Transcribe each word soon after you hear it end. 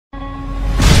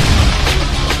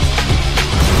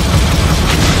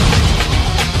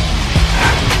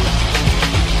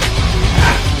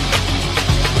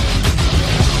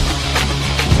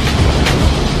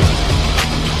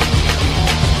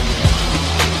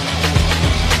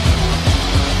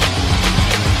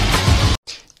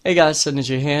Hey guys,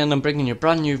 SYN3RGY here, and I'm bringing you a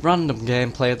brand new random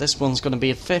gameplay. This one's going to be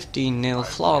a 15-0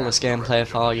 flawless gameplay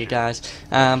for you guys,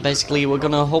 and basically we're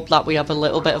going to hope that we have a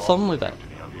little bit of fun with it.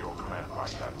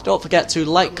 Don't forget to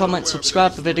like, comment,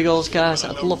 subscribe for videos guys.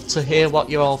 I'd love to hear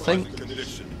what you all think.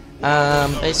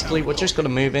 Basically we're just going to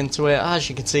move into it. As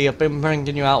you can see, I've been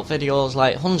bringing you out videos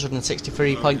like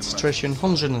 163 points attrition,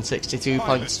 162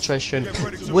 points attrition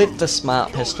with the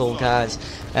smart pistol guys.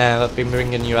 I've been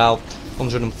bringing you out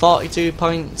 142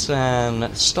 points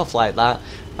and stuff like that.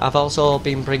 I've also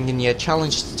been bringing you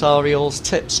challenge tutorials,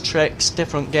 tips, tricks,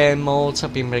 different game modes.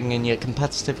 I've been bringing you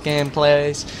competitive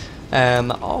gameplays,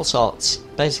 all sorts.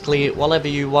 Basically whatever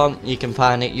you want you can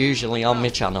find it usually on my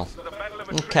channel.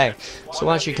 Okay, so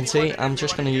as you can see I'm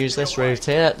just going to use this route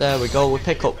here. There we go, we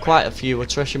pick up quite a few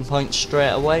attrition points straight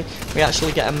away. We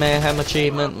actually get a mayhem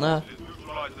achievement there.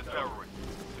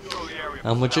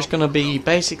 And we're just going to be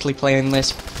basically playing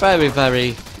this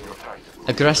very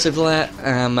aggressively,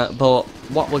 but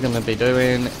what we're going to be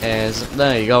doing is,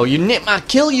 there you go, you nicked my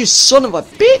kill, you son of a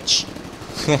bitch!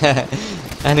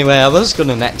 Anyway, I was going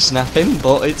to neck snap him,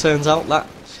 but it turns out that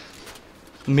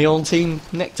my own team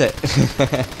nicked it.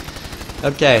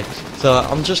 Okay, so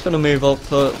I'm just going to move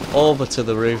up over to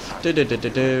the roof,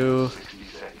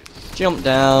 jump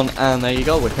down, and there you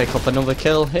go, we pick up another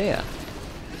kill here.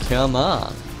 Come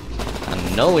on.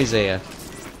 I know he's here.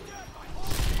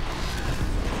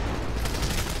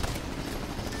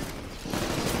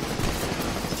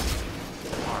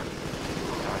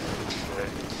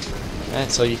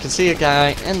 Right, so you can see a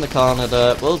guy in the corner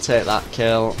there. We'll take that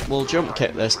kill. We'll jump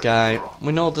kick this guy.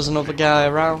 We know there's another guy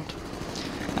around.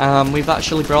 We've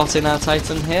actually brought in our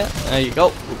Titan here. There you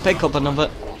go. We'll pick up another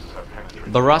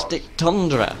Barastic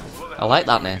Tundra. I like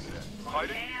that name.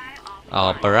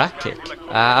 Oh, Barakic.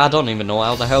 I don't even know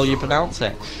how the hell you pronounce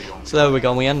it. So there we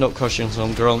go, we end up crushing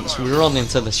some grunts, we run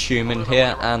into this human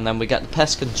here, and then we get the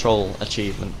pest control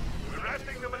achievement.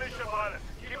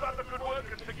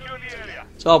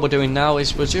 So all we're doing now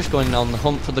is we're just going on the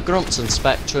hunt for the grunts and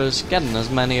spectres, getting as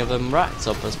many of them racked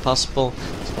up as possible.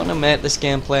 Just want to make this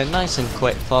gameplay nice and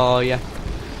quick for you.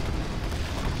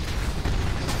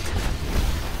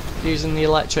 Using the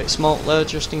electric smoke there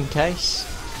just in case.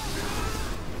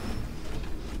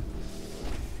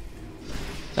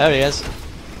 There he is.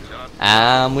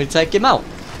 And we take him out.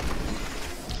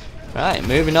 Right,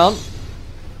 moving on.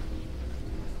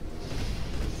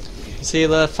 You see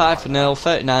there, 5-0,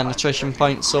 39 attrition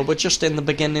points, so we're just in the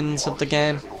beginnings of the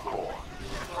game.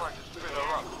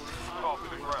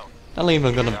 Not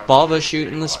even going to bother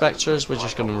shooting the spectres, we're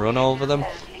just going to run over them,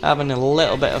 having a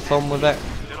little bit of fun with it.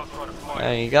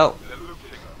 There you go.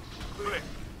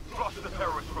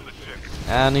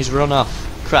 And he's run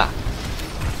off. Crap.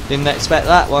 Didn't expect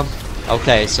that one.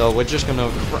 Okay, so we're just going to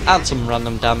add some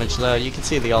random damage there. You can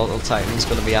see the Auto Titan's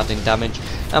going to be adding damage.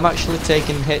 I'm actually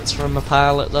taking hits from a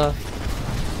pilot there.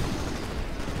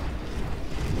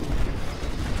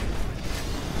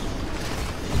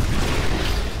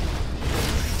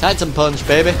 Titan punch,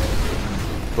 baby.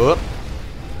 Whoop.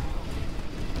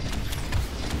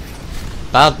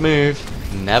 Bad move.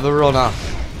 Never run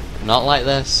off. Not like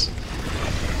this.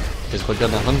 Because we're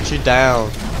going to hunt you down.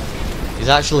 He's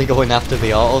actually going after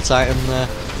the Auto Titan there.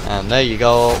 And there you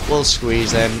go, we'll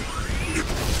squeeze him.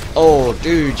 Oh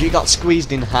dude, you got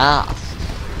squeezed in half.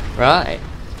 Right,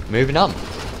 moving on.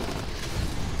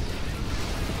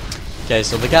 Okay,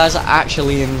 so the guys are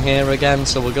actually in here again,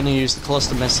 so we're going to use the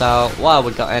cluster missile while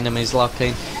we've got enemies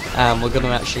locking. And we're going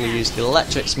to actually use the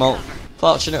electric smoke.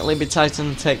 Fortunately, my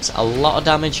Titan takes a lot of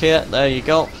damage here. There you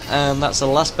go, and that's the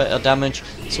last bit of damage.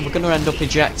 So we're going to end up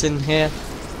ejecting here.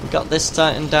 We've got this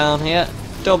Titan down here.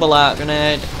 Double arc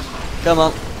grenade. Come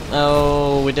on.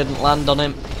 Oh, we didn't land on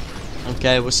him.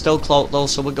 Okay, we're still cloaked though,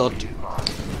 so we're good.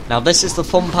 Now this is the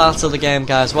fun part of the game,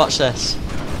 guys. Watch this.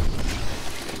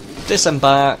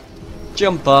 Disembark.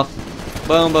 Jump off.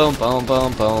 Boom, boom, boom,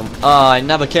 boom, boom. Oh, I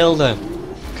never killed him.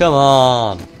 Come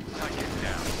on.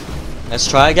 Let's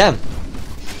try again.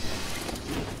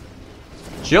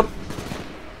 Jump.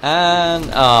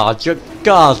 And, oh,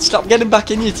 God, stop getting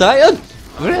back in your Titan.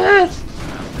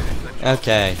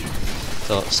 Okay,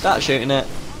 so start shooting it,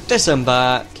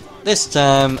 disembark, this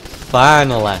time,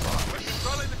 finally.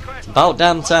 It's about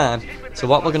damn time. So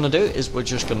what we're going to do is we're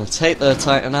just going to take the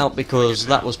Titan out because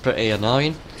that was pretty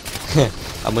annoying.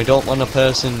 And we don't want a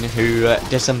person who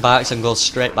disembarks and goes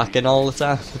straight back in all the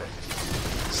time.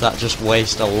 So that just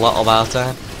wastes a lot of our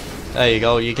time. There you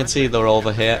go, you can see they're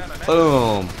over here.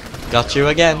 Boom, got you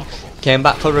again. Came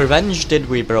back for revenge, did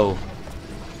we, bro?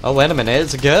 Oh, wait a minute,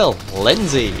 it's a girl,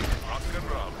 Lindsay.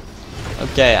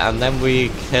 Okay, and then we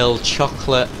kill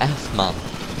Chocolate F-Man.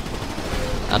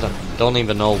 I don't don't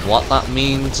even know what that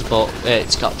means, but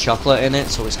it's got chocolate in it,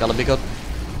 so it's gotta be good.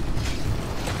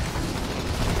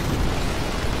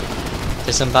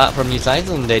 Disembark from your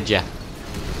Titan, did ya?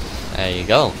 There you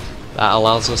go. That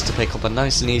allows us to pick up a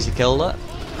nice and easy kill there.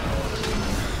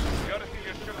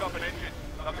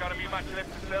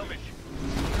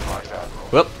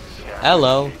 Whoop.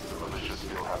 Hello.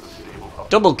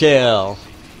 Double kill.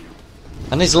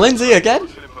 And it's Lindsay again?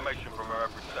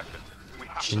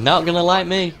 She's not gonna like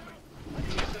me.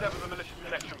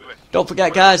 Don't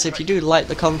forget guys, if you do like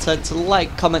the content, to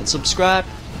like, comment, subscribe.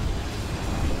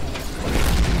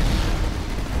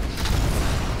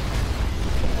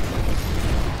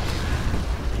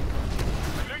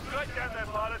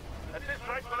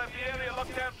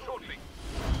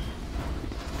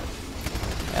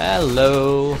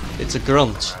 Hello. It's a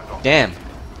grunt. Damn.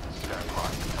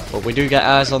 But we do get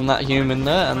eyes on that human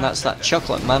there, and that's that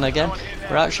chocolate man again.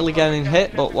 We're actually getting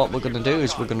hit, but what we're going to do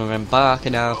is we're going to embark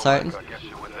in our Titan.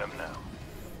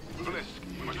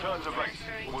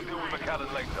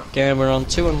 Okay, we're on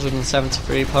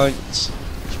 273 points.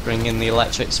 Just bring in the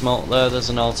electric smoke there. There's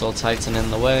an auto Titan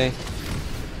in the way.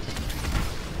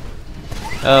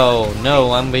 Oh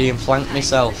no, I'm being flanked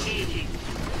myself.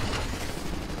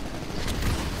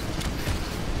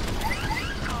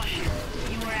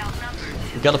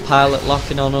 We've got a pilot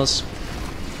locking on us.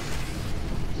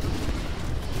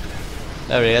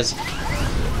 There he is.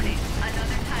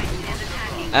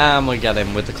 And we get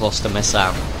him with the cluster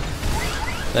missile.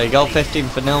 There you go, 15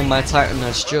 for 0. My Titan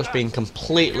has just been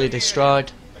completely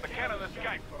destroyed.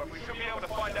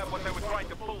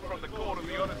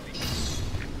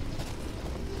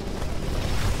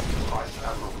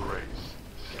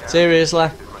 Seriously?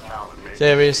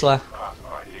 Seriously?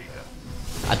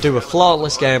 I do a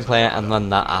flawless gameplay and then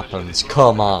that happens.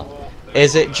 Come on.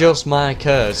 Is it just my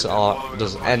curse or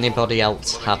does anybody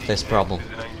else have this problem?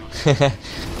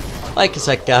 Like I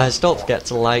said guys, don't forget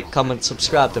to like, comment,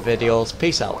 subscribe to videos.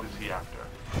 Peace out.